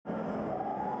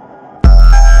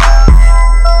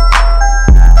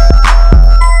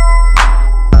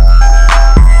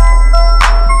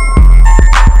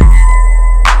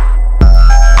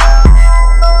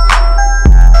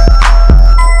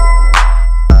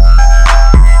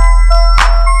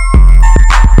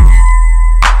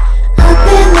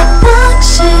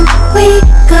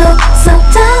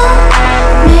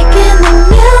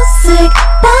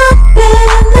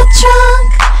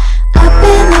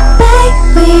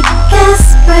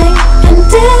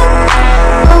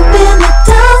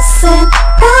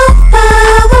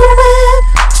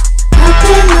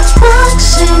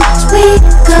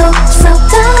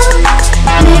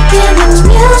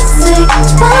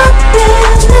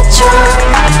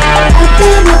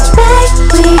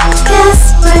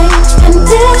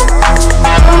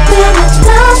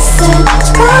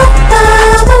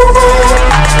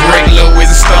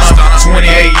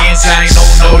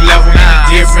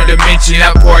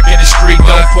park in the street,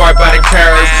 don't park by the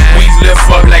curb. We lift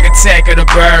up like Attack of the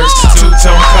Birds.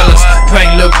 Two-tone colors,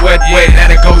 paint look wet,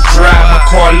 now it goes dry. My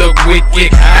car look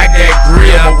wicked, I got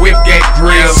grill, my whip got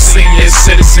grill. Senior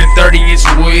citizen, 30-inch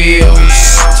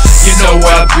wheels. You know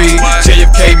where I be,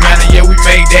 JFK Manor, yeah, we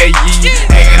made that yeet.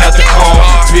 Hanging out the car,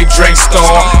 big drink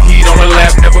star. Heat on the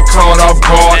lap, never caught off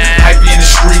guard. Hype in the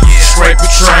street, scrape a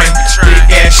train. Big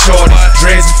ass shorty,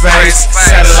 dreads and face.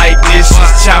 Satellite dishes,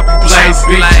 chopping blades.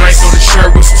 Big drink on the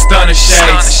shirt with some stunner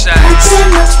shades. Up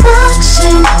in the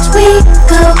function, we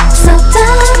go so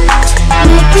dumb.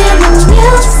 Making the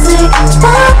music,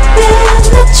 pop in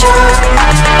the trunk.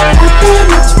 Up in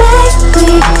the bank,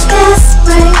 we gas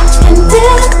spray and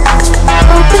dip.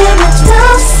 Open the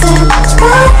doors and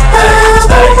go all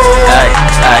the way.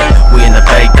 Ay, we in the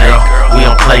bay, girl. We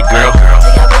don't play, girl.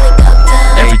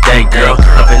 Every day, girl.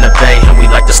 Up in the bay, and we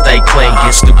like to stay clean.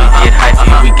 Get stupid, get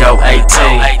hypey. We go 18.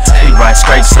 We ride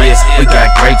straight tears. We got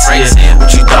great tears.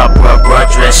 What you thought, bro?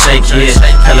 Dress, shake it.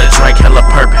 Hella drink, hella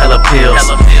perp, hella pills.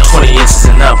 20 inches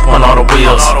and up on all the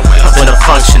wheels. Up in a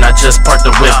function, I just parked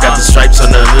the whip. Got the stripes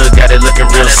on the hood, got it looking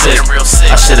real sick.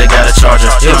 I should've got a charger,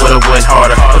 it would've went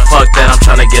harder. But fuck that, I'm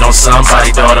tryna get on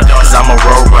somebody, daughter. Cause I'm a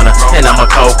road runner, and I'm a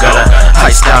cold gutter.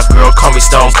 Iced out girl, call me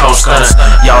Stone Cold Stunner.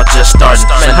 Y'all just starting,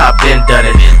 man, I been done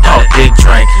it. All big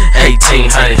drink,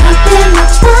 1800. Up in the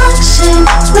function,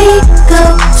 we go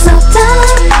so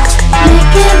dumb.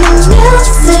 Making the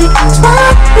music,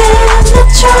 pop in the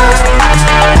trunk.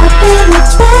 Up in the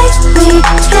bank, we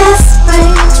gas spray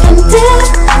and dip.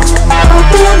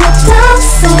 Open the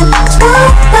doors and go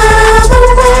all the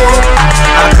way.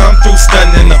 I come through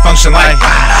stunning in the function like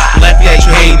Lafayette,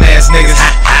 you hating ass niggas.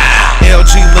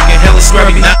 LG looking hella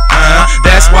scrubby,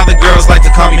 that's why the girls like to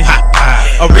call me hot.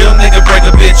 A real nigga break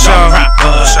a bitch off.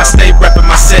 I stay reppin'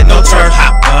 my set, no turn.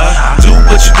 Do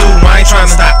what you do, I ain't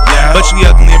tryna stop. But you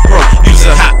ugly and broke, use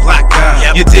a hot block.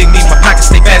 You dig me, my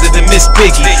pockets stay fatter than Miss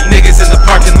Piggy. Niggas in the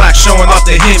parking lot showing off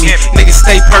the Hemi. Niggas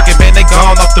stay perkin', man, they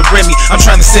gone off the Remy. I'm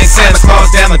tryna send Santa Claus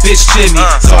down a bitch chimney.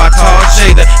 So I call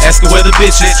Jada, ask her where the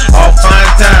bitch is. All fine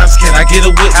times, can I get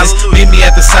a witness? Meet me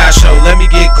at the sideshow, let me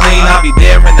get clean. I'll be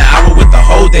there in an hour with the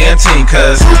whole damn team,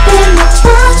 cause up in the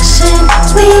function,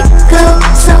 we go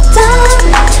so